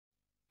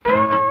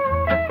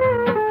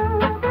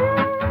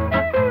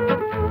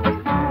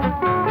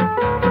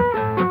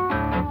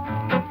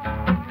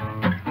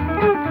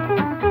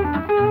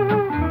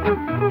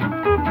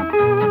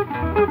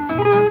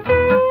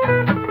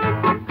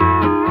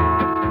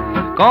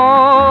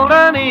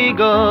golden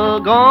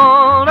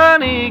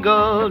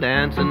eagle,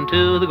 dancing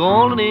to the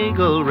golden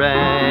eagle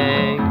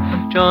rag.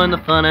 Join the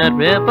fun at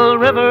Ripple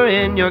River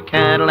in your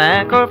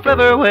Cadillac or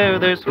flivver, where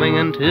they're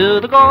swinging to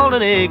the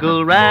golden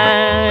eagle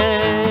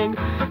rag.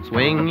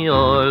 Swing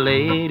your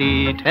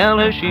lady, tell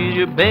her she's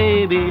your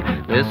baby,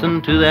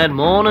 listen to that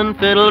moaning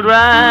fiddle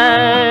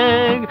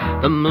drag.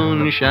 The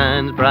moon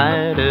shines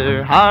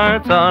brighter,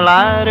 hearts are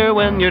lighter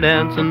when you're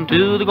dancing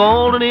to the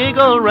golden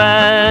eagle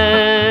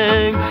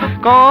rag.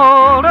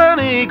 Golden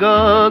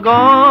eagle,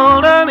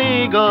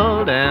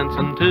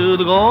 dancing to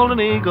the golden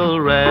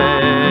eagle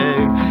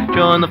rag.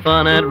 Join the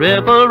fun at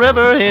Ripple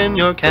River in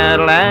your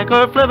Cadillac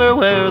or flivver,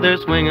 where they're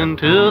swinging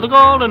to the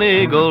golden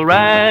eagle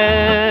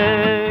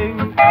rag.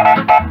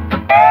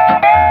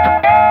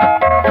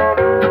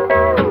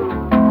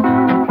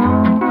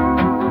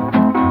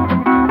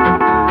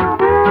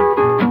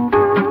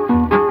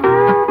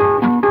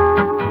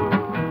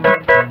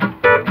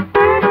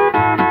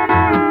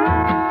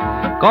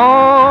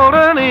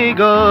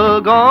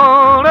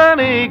 Golden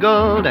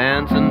eagle,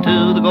 dancing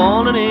to the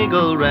golden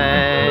eagle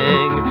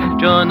rag.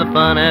 Join the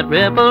fun at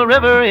Ripple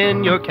River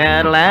in your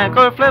Cadillac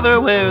or flivver,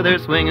 where they're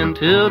swinging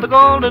to the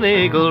golden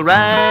eagle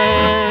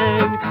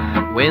rag.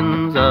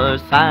 Winds are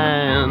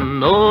sighing,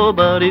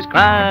 nobody's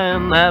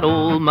crying, that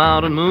old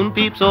mountain moon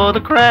peeps o'er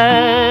the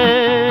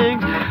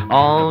crags.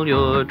 All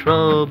your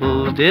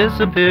troubles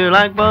disappear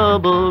like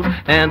bubbles,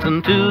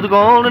 dancing to the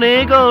golden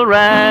eagle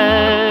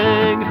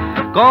rag.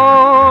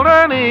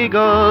 Golden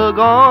eagle,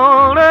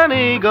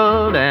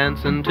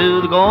 dancing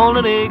to the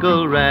golden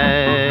eagle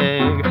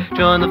rag.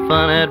 Join the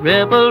fun at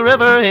Ripple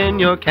River in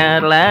your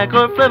Cadillac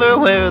or flivver,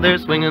 where they're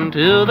swinging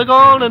to the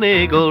golden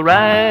eagle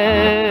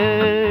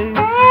rag.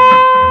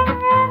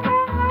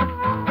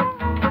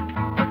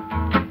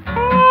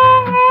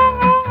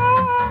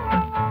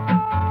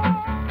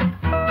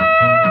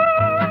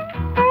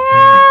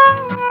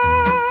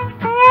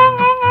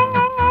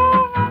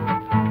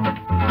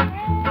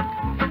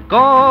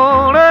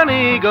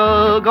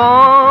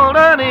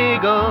 Golden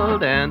eagle,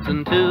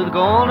 dancing to the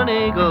golden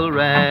eagle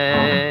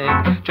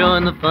rag.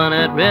 Join the fun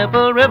at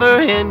Ripple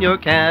River in your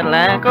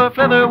Cadillac or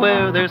flivver,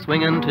 where they're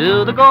swinging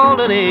to the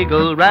golden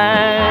eagle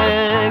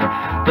rag.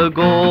 The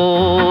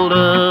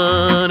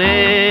golden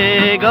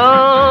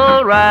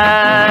eagle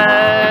rag.